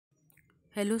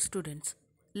Hello students,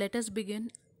 let us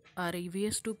begin our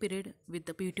EVS 2 period with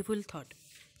the beautiful thought.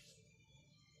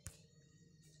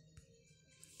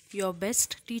 Your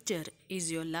best teacher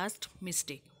is your last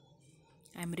mistake.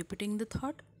 I am repeating the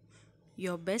thought.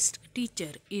 Your best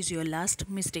teacher is your last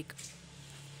mistake.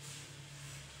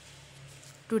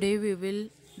 Today we will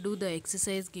do the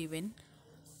exercise given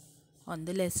on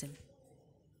the lesson.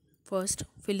 First,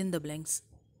 fill in the blanks.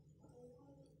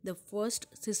 The first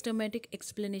systematic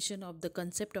explanation of the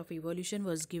concept of evolution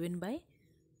was given by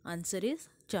answer is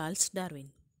Charles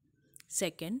Darwin.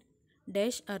 Second,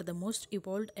 dash are the most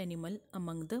evolved animal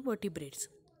among the vertebrates.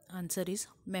 Answer is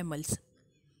mammals.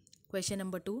 Question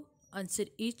number 2. Answer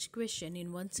each question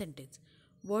in one sentence.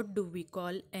 What do we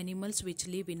call animals which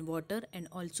live in water and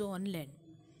also on land?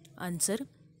 Answer.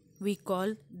 We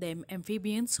call them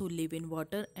amphibians who live in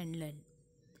water and land.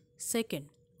 Second,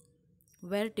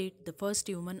 where did the first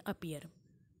human appear?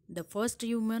 The first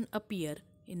human appear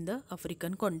in the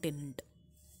African continent.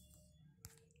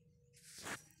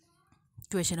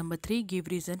 Question number 3. Give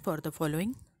reason for the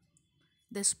following.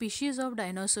 The species of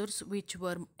dinosaurs which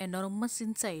were enormous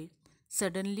in size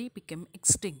suddenly became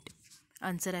extinct.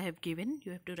 Answer I have given.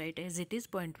 You have to write as it is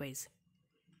point-wise.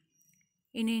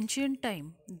 In ancient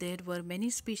time, there were many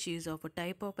species of a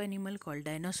type of animal called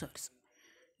dinosaurs.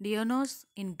 Dionos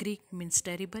in Greek means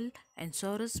terrible and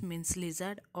saurus means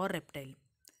lizard or reptile.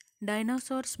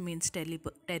 Dinosaurs means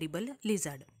terrible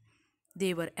lizard.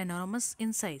 They were enormous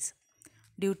in size.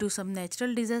 Due to some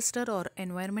natural disaster or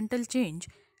environmental change,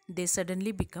 they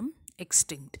suddenly become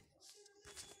extinct.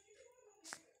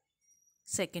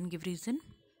 Second, give reason.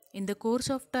 In the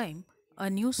course of time, a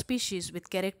new species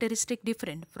with characteristic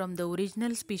different from the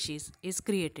original species is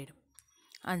created.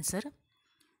 Answer.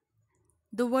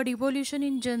 The word evolution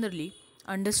is generally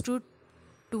understood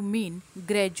to mean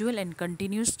gradual and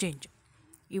continuous change.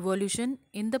 Evolution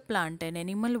in the plant and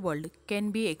animal world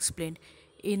can be explained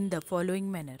in the following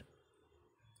manner.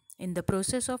 In the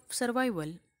process of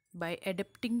survival, by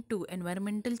adapting to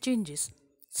environmental changes,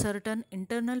 certain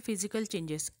internal physical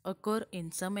changes occur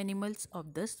in some animals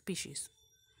of the species.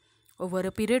 Over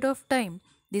a period of time,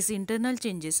 these internal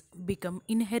changes become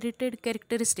inherited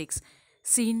characteristics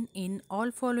seen in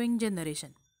all following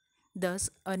generations.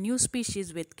 Thus, a new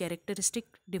species with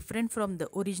characteristics different from the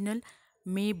original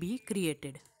may be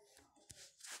created.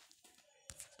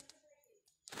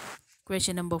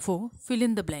 Question number 4. Fill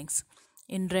in the blanks.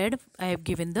 In red, I have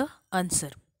given the answer.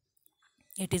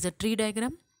 It is a tree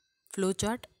diagram, flow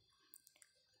chart,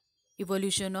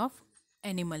 evolution of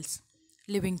animals,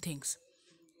 living things.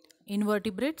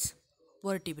 Invertebrates,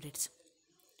 vertebrates.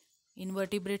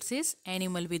 Invertebrates is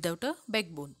animal without a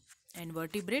backbone, and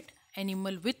vertebrate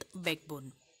animal with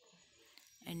backbone.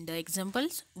 And the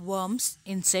examples: worms,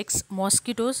 insects,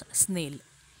 mosquitoes, snail.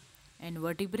 And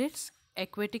vertebrates,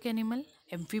 aquatic animal,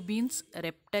 amphibians,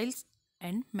 reptiles,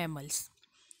 and mammals.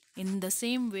 In the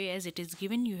same way as it is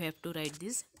given, you have to write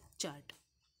this chart.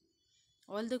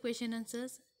 All the question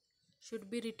answers should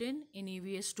be written in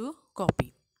EVS 2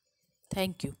 copy.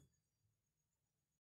 Thank you.